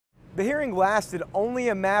The hearing lasted only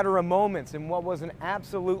a matter of moments in what was an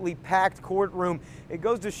absolutely packed courtroom. It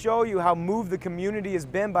goes to show you how moved the community has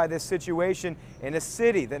been by this situation in a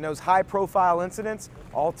city that knows high-profile incidents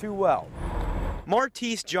all too well.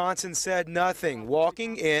 Martese Johnson said nothing,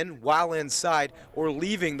 walking in while inside or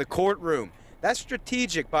leaving the courtroom. That's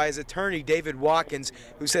strategic by his attorney, David Watkins,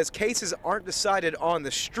 who says cases aren't decided on the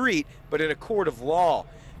street, but in a court of law.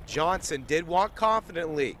 Johnson did walk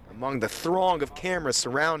confidently among the throng of cameras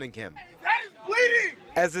surrounding him. That is bleeding!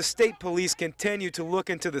 As the state police continue to look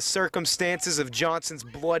into the circumstances of Johnson's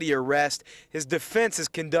bloody arrest, his defense is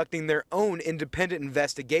conducting their own independent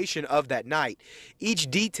investigation of that night. Each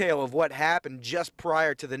detail of what happened just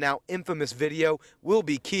prior to the now infamous video will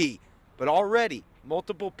be key. But already,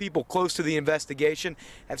 multiple people close to the investigation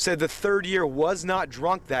have said the third year was not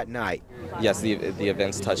drunk that night. Yes, the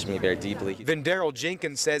events touched me very deeply. Vendaryl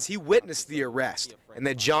Jenkins says he witnessed the arrest and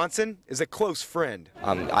that Johnson is a close friend.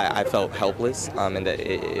 I felt helpless, and that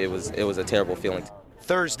it was a terrible feeling.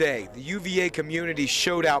 Thursday, the UVA community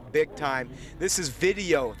showed out big time. This is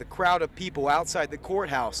video of the crowd of people outside the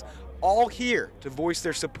courthouse, all here to voice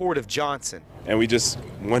their support of Johnson. And we just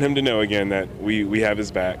want him to know again that we have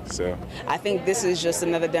his back. So I think this is just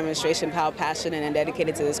another demonstration of how passionate and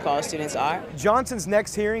dedicated to this cause students are. Johnson's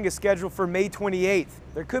next hearing is scheduled for May 28th.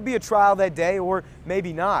 There could be a trial that day or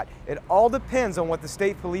maybe not. It all depends on what the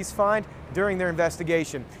state police find during their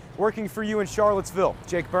investigation. Working for you in Charlottesville,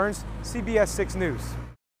 Jake Burns, CBS 6 News.